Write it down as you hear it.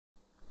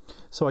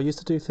So I used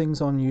to do things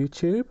on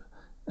YouTube,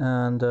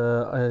 and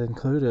I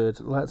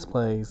included Let's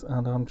Plays,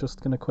 and I'm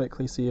just going to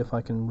quickly see if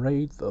I can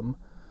raid them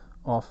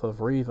off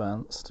of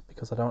Revanced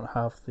because I don't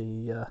have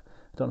the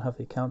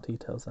account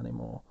details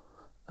anymore.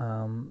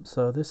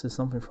 So this is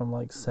something from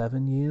like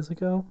 7 years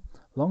ago,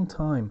 long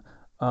time.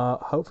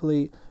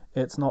 Hopefully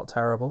it's not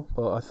terrible,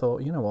 but I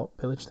thought, you know what,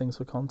 pillage things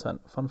for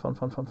content, fun, fun,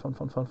 fun, fun, fun,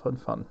 fun, fun, fun,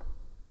 fun.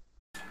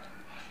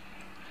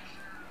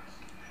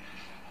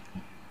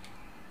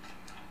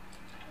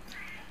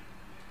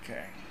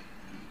 Okay.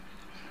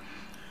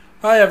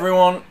 Hi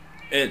everyone,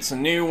 it's a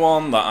new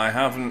one that I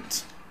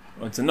haven't,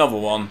 well, it's another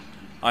one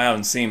I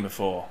haven't seen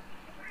before.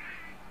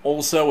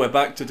 Also, we're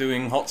back to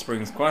doing Hot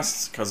Springs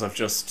quests, because I've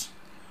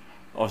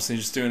obviously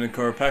just doing the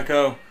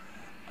Kurapeko.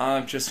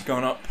 I've just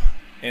gone up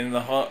in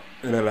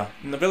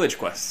the village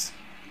quests.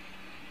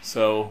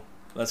 So,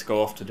 let's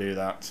go off to do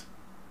that.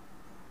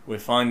 We're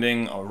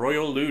finding a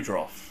Royal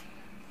Ludroth.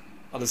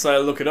 I decided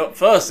to look it up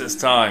first this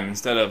time,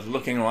 instead of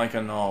looking like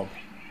a knob.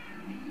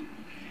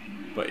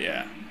 But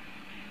yeah.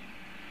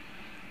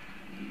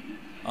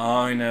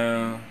 I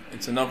know,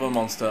 it's another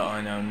monster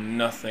I know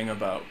nothing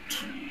about.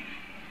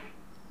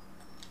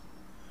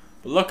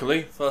 But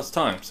luckily, first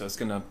time, so it's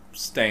gonna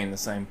stay in the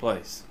same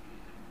place.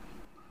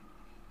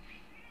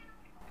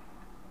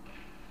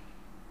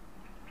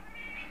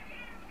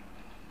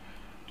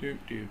 Doop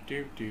doop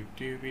doop doop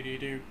doobity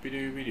doopy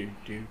doobity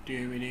doop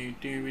doobity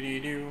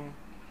doobity doo.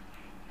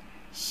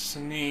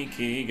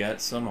 Sneaky,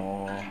 get some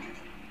more.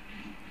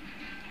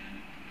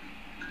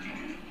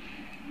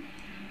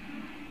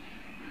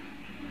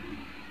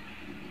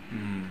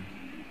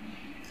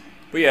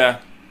 But yeah,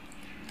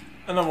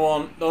 another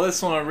one. Though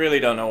this one I really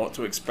don't know what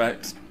to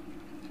expect.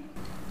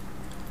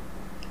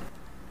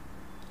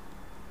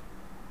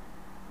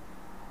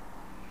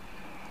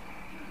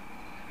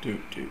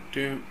 Doop doop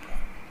doop.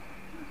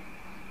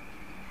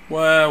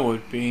 Where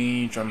would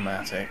be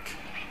dramatic?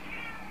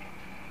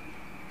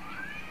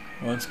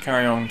 Let's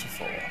carry on to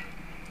 4.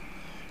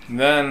 And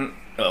then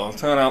it'll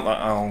turn out that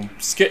I'll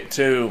skip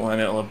 2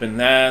 and it'll have been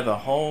there the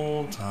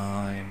whole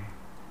time.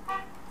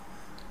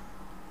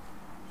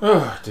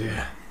 Oh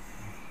dear.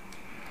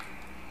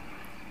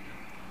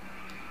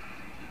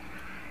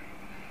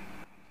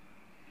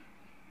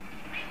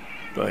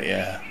 But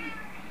yeah,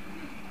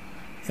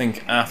 I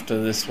think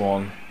after this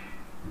one,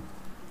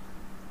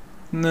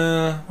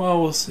 nah,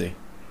 well, we'll see.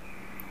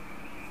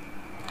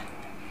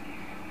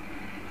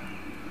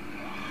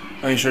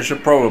 I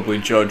should probably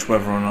judge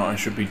whether or not I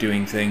should be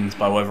doing things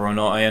by whether or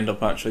not I end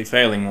up actually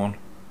failing one.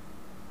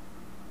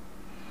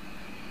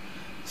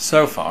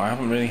 So far, I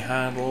haven't really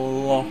had a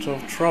lot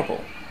of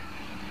trouble.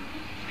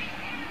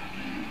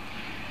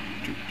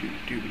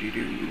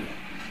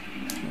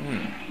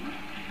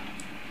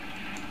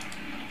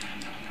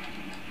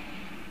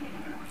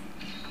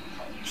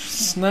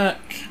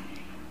 Snack.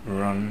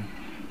 Run.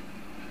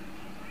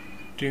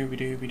 Dooby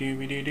dooby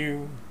dooby doo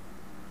doo.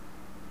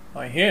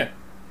 I hear.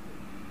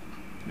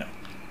 No.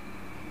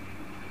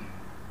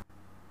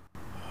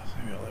 It's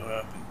only all the way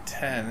up in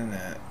 10, isn't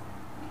it?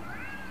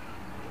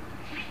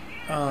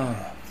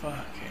 Oh,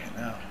 fucking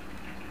hell.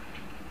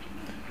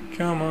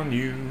 Come on,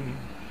 you.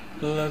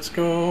 Let's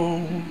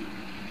go.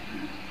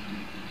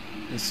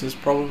 This is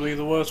probably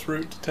the worst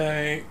route to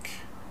take.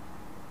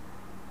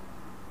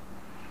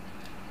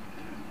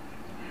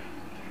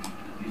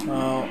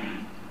 Oh.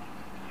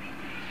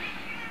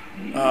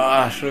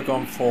 I should have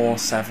gone 4,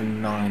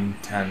 7, 9,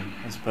 10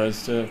 as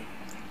opposed to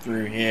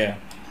through here.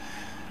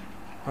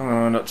 I'm going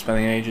to end up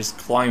spending ages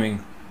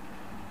climbing.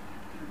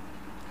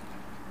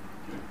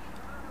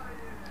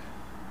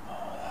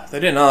 They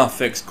didn't half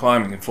fix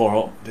climbing in 4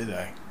 up, did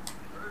they?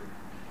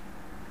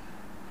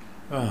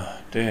 Oh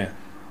dear.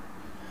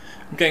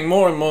 I'm getting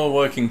more and more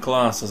working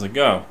class as I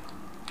go.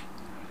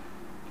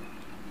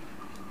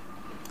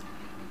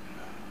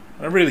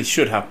 I really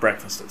should have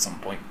breakfast at some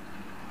point.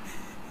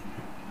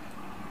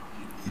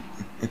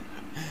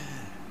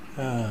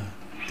 Oh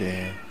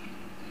dear.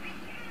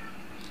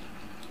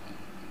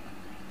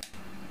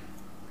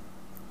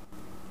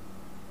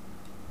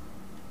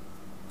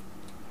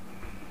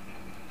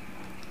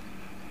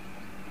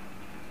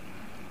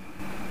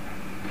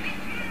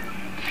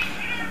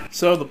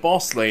 So the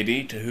boss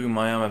lady, to whom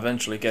I am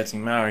eventually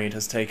getting married,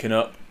 has taken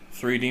up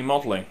 3D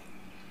modelling.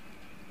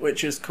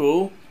 Which is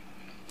cool,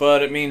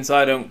 but it means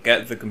I don't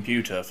get the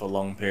computer for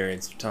long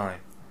periods of time.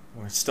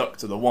 We're stuck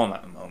to the one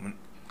at the moment.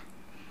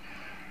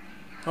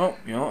 Oh,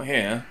 you're not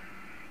here.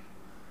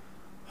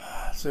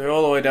 So you're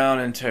all the way down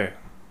in 2.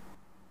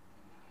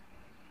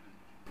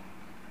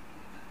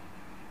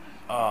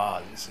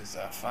 Ah, this is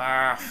a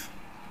faff.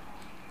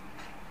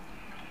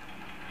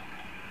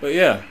 But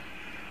yeah,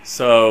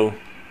 so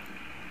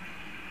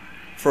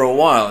for a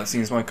while it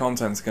seems my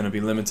content's going to be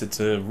limited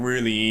to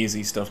really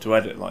easy stuff to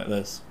edit like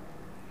this.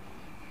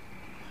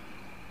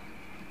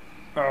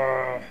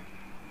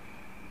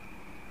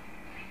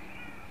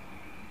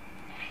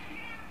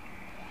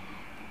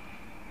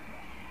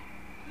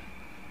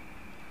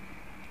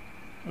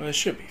 Well, it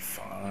should be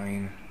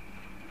fine.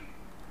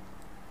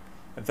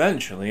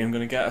 Eventually I'm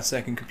going to get a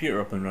second computer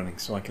up and running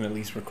so I can at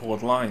least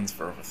record lines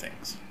for other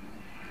things.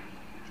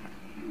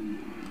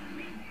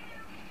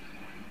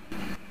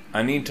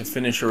 I need to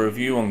finish a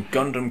review on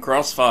Gundam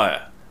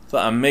Crossfire,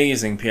 that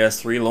amazing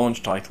PS3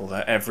 launch title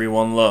that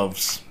everyone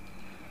loves,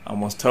 and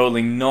was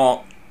totally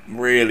not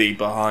really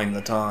behind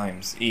the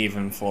times,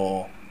 even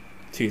for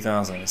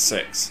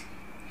 2006.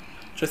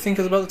 Which I think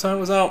is about the time it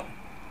was out.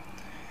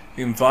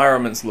 The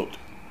environments looked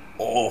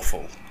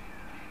awful.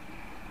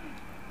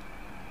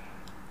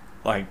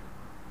 Like,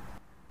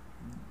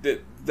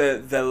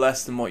 they're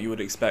less than what you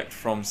would expect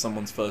from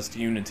someone's first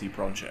Unity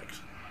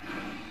project.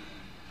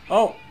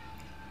 Oh!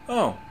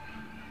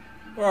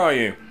 Where are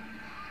you?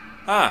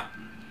 Ah!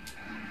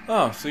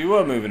 Oh, so you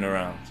were moving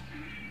around.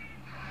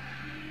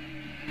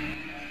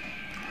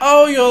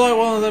 Oh, you're like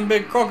one of them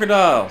big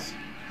crocodiles.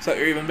 Except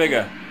you're even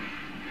bigger.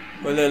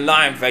 With a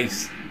lion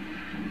face.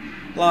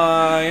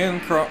 Lion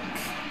croc.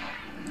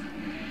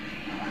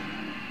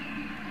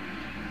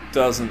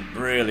 Doesn't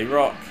really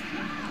rock.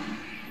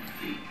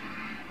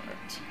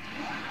 Right.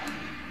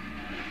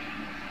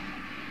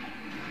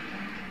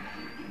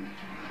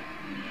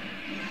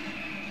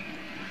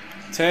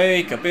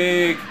 Take a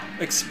big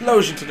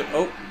explosion to the...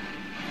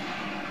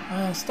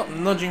 Oh, stop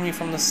nudging me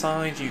from the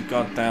side, you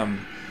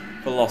goddamn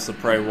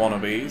Velociprey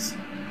wannabes.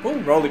 Oh,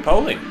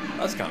 roly-poly.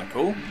 That's kind of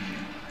cool.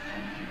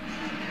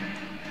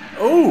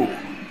 Oh!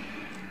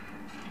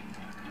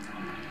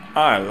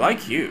 I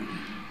like you.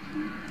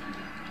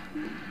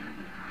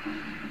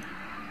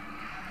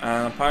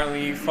 And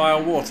apparently you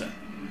fire water.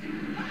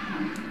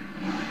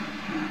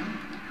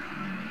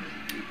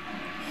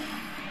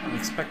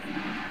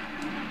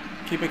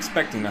 Keep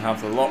expecting to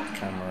have the lock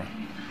camera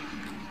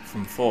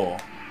from 4.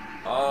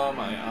 Oh,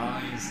 my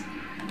eyes.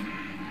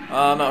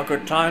 Ah, not a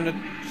good time to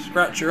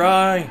scratch your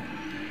eye.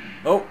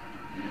 Oh,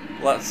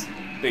 well, that's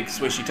big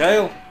swishy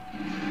tail.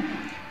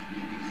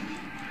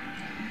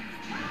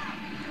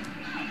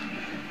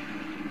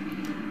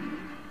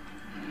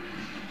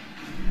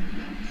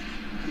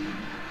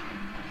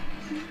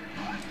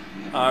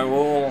 I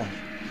will...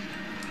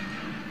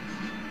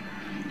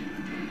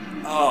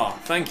 Oh,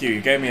 thank you.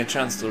 You gave me a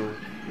chance to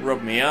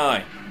rub me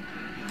eye.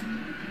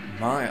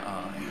 My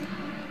eye.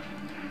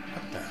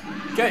 What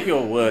the... Get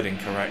your wording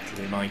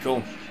correctly,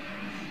 Michael.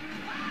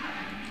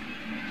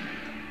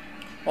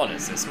 What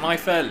is this, my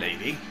fair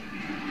lady?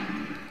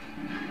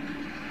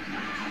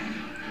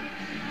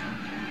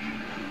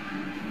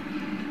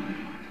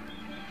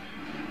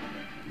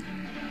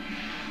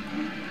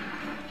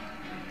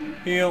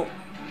 Heal.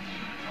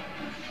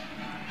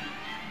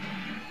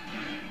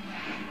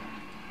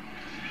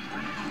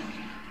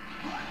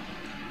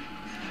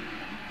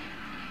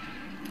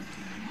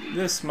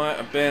 This might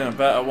have been a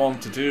better one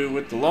to do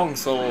with the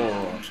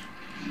longsword.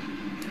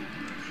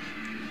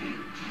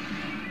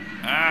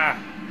 Ah!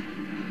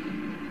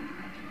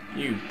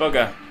 You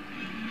bugger.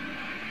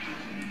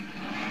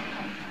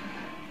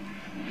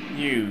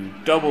 You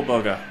double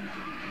bugger.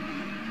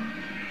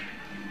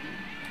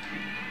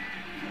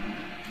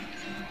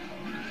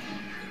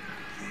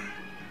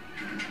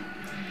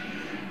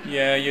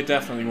 Yeah, you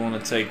definitely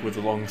want to take with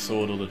the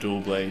longsword or the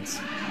dual blades.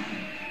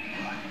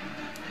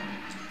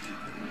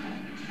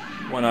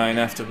 When I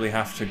inevitably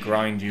have to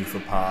grind you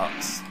for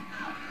parts.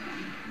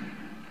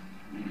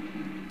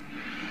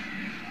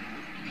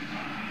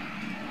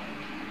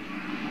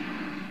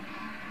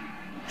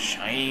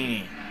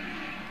 Shiny.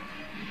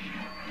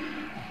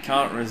 I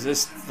can't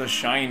resist the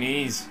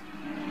shinies.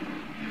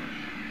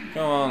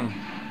 Come on.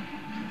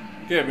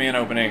 Give me an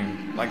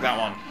opening, like that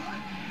one.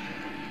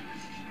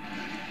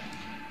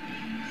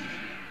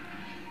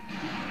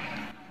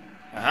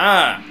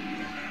 Aha!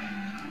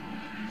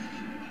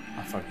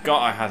 I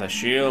forgot I had a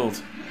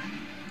shield.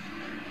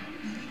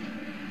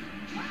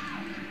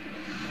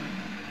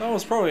 That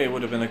was probably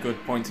would have been a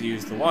good point to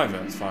use the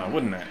wyvern's fire,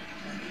 wouldn't it?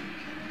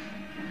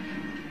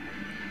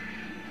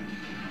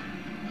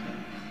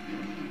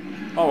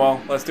 Oh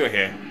well, let's do it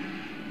here.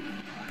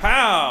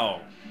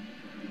 Pow!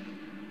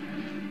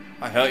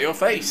 I hurt your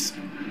face.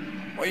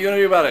 What are you gonna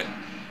do about it?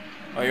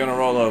 Are you gonna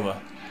roll over?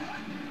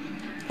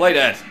 Play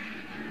dead.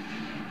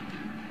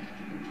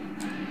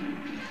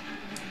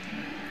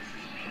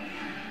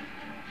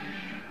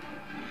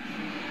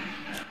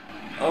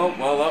 Oh,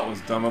 well, that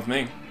was dumb of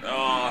me.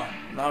 Oh,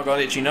 now I've got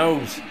itchy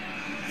nose.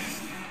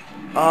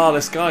 Ah,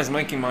 this guy's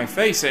making my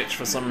face itch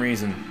for some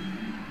reason.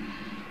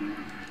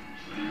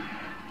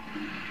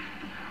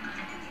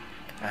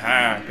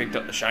 Aha, I picked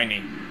up the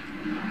shiny.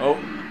 Oh.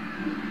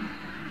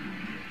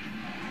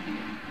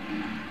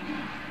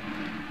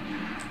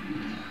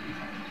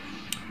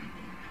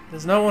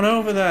 There's no one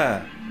over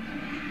there.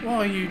 What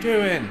are you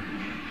doing?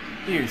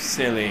 You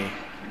silly.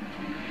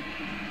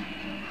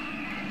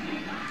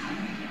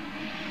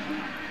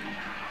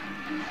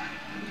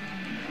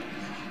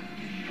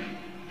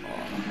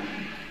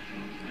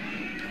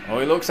 Oh,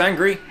 he looks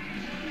angry.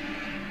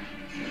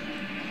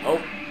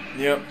 Oh,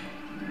 yep.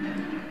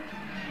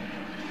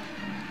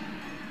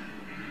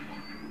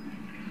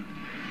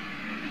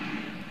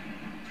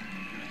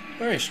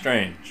 Very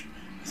strange.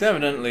 It's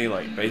evidently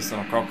like based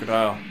on a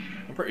crocodile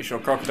I'm pretty sure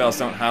crocodiles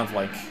don't have,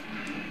 like,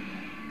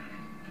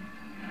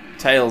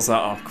 tails that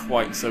are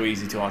quite so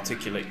easy to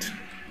articulate.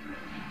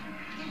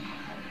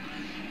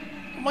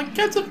 My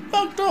cats have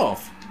fucked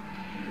off!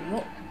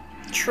 What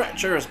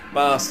treacherous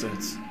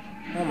bastards.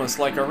 Almost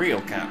like a real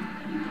cat.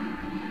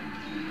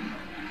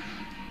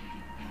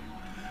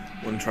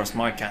 Wouldn't trust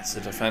my cats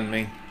to defend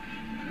me.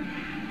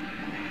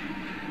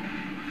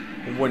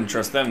 I wouldn't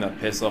trust them to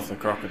piss off the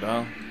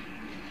crocodile.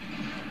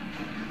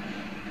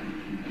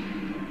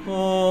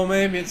 Or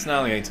maybe it's an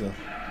alligator.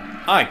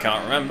 I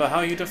can't remember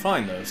how you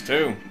define those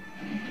two.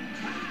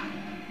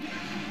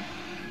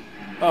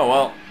 Oh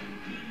well.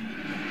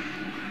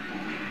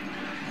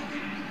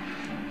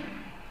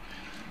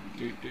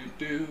 Do do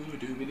do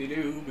doobity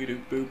doo be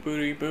doo boo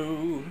booty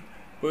boo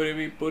booty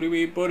bee booty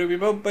bee booty bee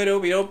boo boo boo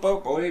boo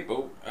boo booty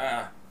boo.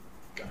 Ah,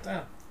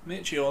 goddamn, I'm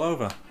itchy all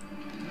over.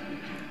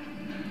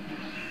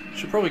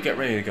 Should probably get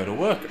ready to go to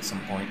work at some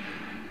point.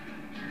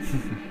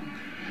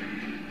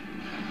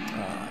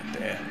 Ah,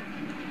 dear.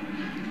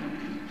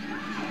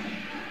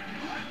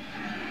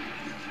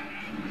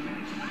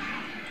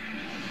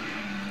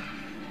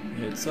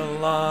 It's a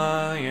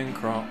lion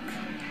croc.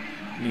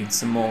 Need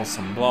some more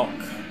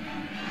sunblock.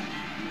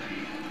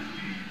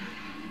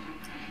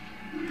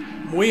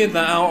 Weird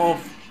that out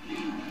of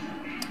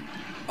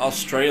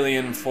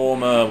Australian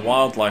former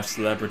wildlife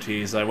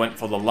celebrities, I went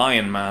for the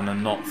Lion Man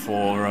and not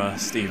for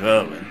Steve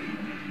Irwin.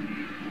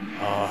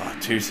 Ah,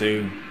 too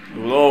soon. It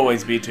will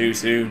always be too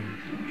soon.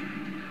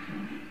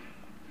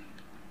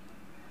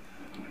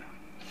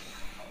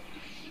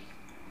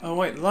 Oh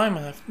wait, the Lion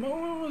Man,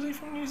 was he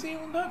from New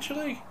Zealand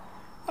actually?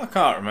 I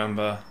can't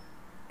remember.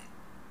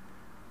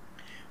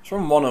 It's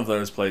from one of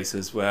those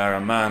places where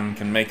a man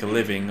can make a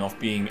living off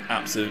being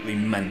absolutely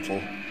mental.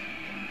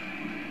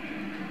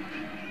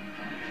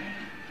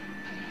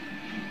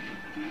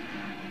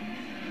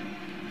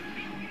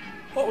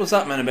 What was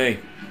that meant to be?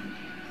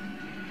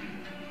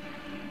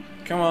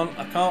 Come on,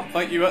 I can't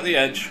fight you at the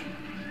edge.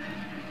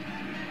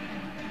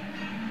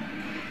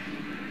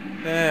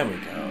 There we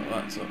go,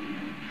 that's up.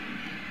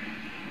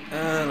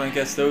 And I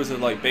guess those are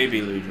like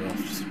baby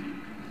Ludroths.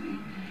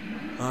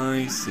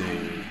 I see.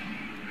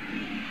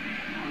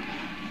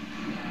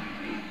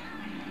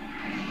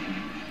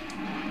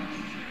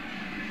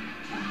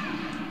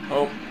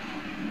 Oh.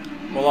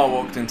 Well, I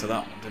walked into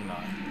that one, didn't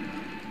I?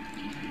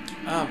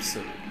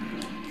 Absolutely.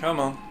 Come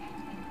on.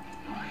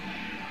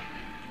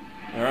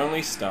 They're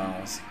only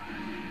stars.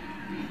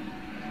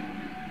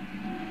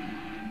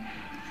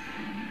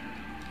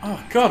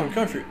 Oh god, I'm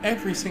going through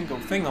every single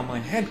thing on my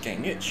head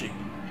getting itchy.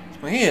 It's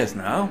my ears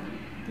now.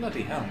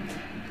 Bloody hell.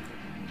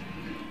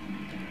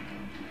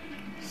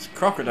 This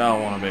crocodile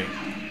wannabe.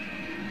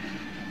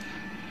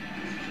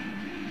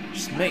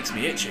 Just makes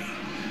me itchy.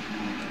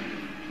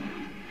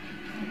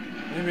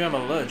 Maybe I'm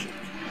allergic.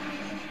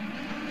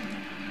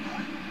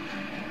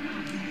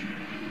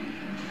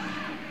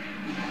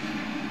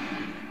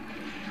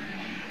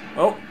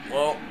 Oh,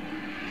 well,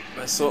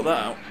 let's sort that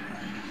out.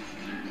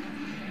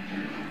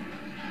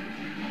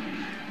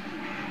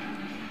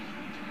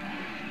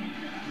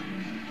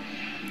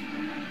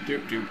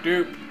 Doop doop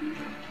doop.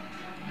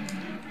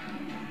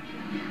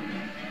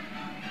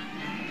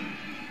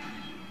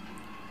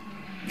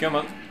 Come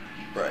on.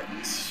 Right.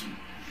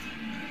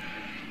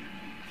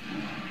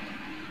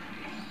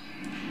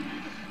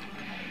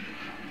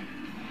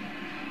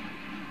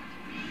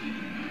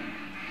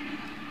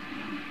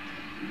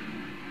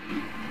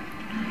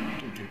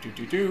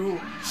 Do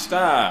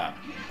stop.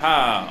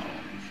 Pow.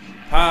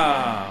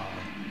 Pow.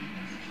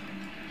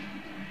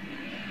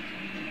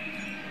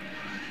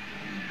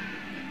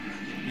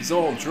 He's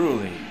all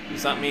drooly.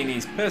 Does that mean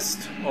he's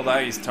pissed or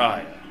that he's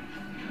tired?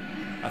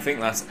 I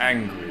think that's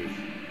angry.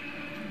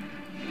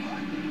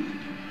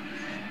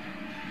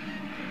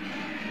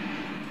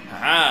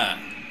 Aha!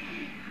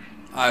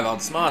 I've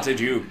outsmarted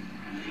you.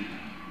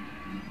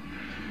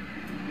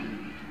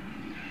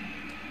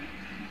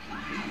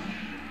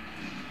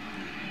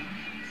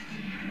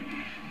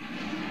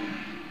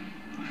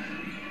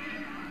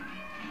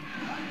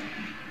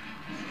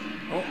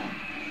 Oh.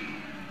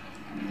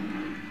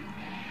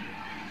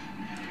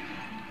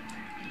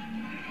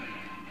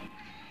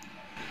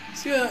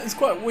 So yeah, it's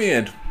quite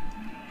weird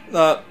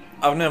that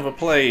I've never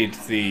played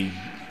the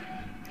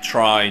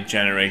Tri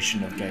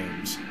generation of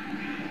games.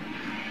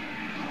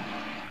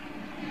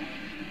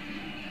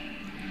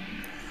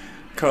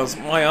 Because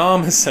my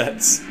armor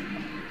sets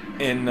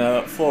in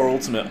 4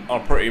 Ultimate are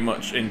pretty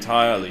much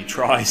entirely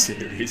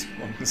Tri-series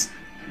ones.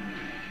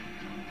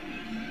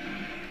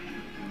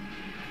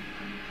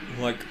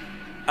 Like,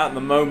 at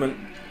the moment,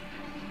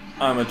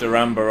 I'm a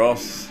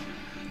Durambaros.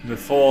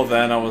 Before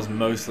then, I was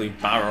mostly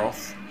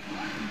Baroth.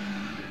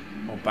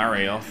 Or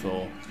Barioth,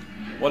 or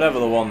whatever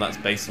the one that's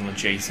based on the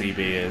JCB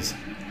is.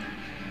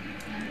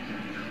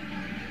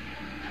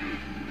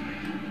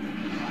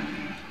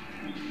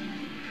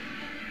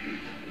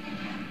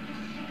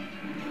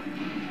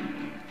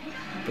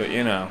 But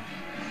you know.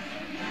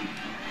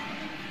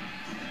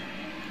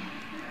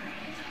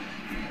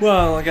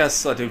 Well, I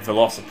guess I do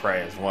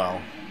Velociprey as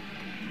well.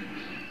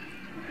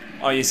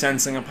 Are you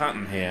sensing a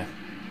pattern here?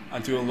 I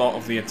do a lot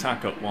of the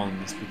attack up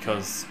ones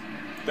because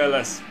they're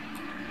less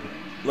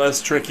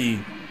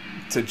tricky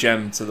to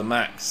gem to the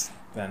max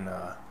than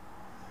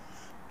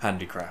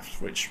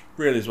handicraft, which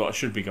really is what I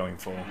should be going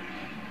for.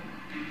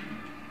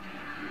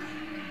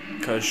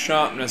 Because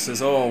sharpness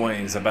is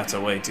always a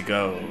better way to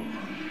go.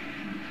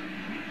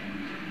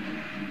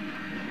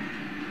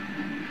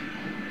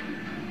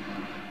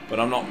 But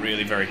I'm not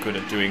really very good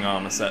at doing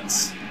armor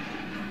sets.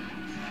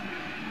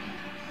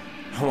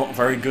 I'm not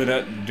very good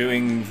at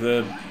doing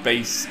the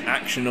base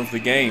action of the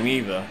game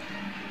either.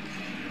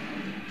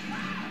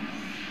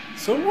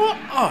 So what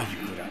are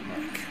you good at,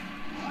 Mike?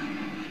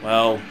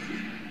 Well,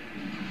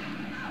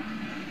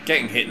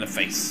 getting hit in the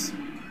face.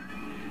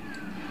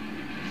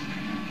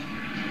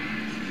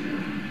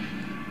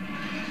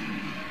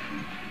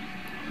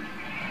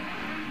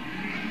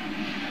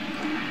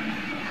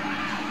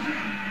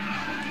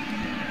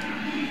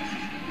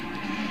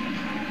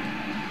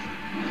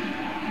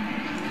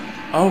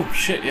 Oh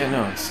shit, yeah,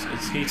 no,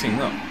 it's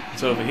heating up.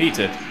 It's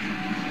overheated.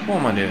 What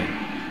am I doing?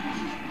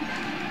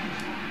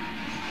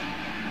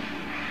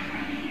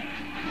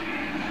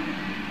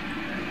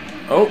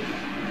 Oh!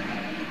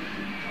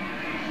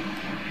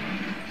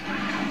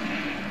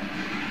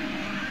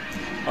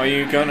 Are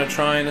you gonna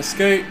try and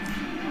escape?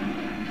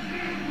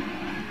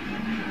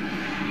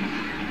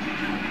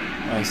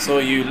 I saw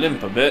you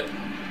limp a bit.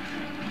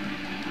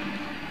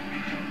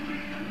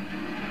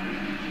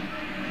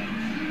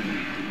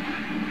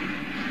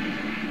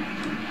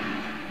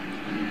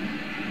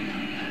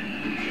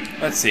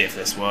 Let's see if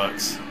this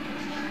works.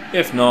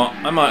 If not,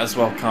 I might as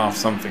well carve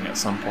something at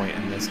some point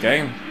in this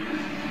game.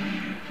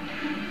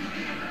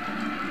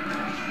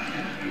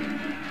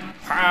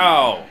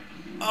 Pow!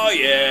 Oh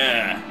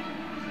yeah!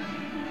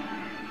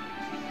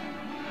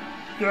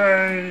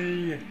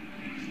 Yay!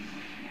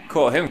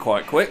 Caught him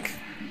quite quick.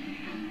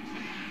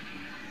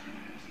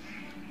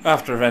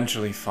 After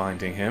eventually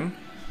finding him.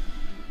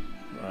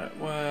 Right,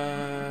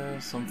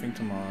 where's something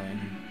to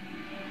mine?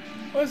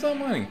 Where's that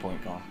mining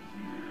point gone?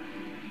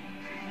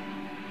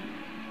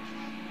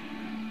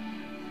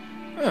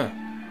 Huh.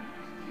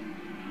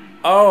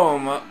 Oh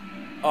my...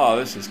 Oh,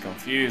 this is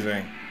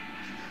confusing.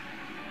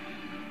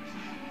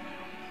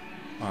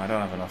 Oh, I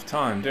don't have enough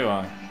time, do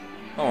I?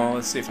 Oh well,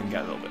 let's see if I can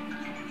get a little bit.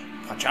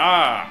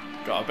 Pacha!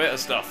 Got a bit of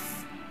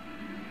stuff.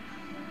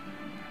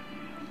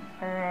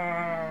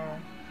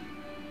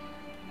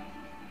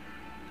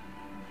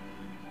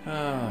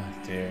 Ah,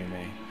 dearie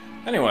me.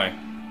 Anyway,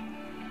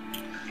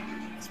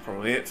 that's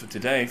probably it for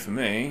today for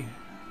me.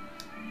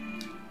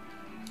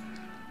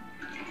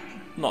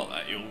 Not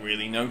that you'll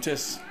really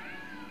notice,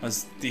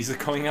 as these are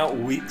coming out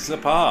weeks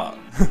apart.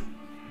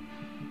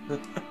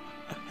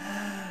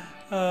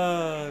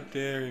 Ah,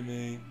 dearie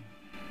me.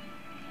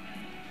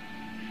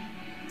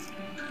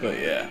 But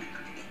yeah.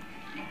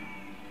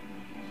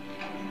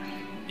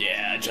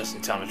 Yeah, just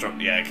in time to drop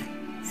the egg.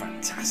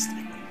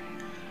 Fantastic.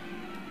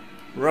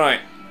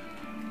 Right.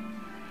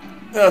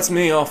 That's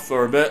me off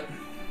for a bit.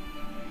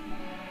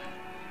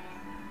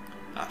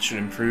 That should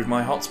improve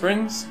my hot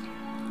springs.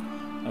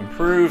 And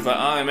prove that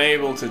I'm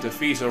able to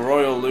defeat a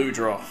Royal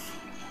Ludroth.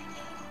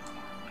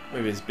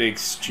 With his big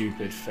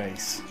stupid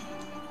face.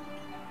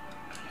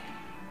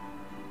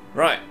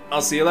 Right,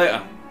 I'll see you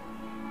later.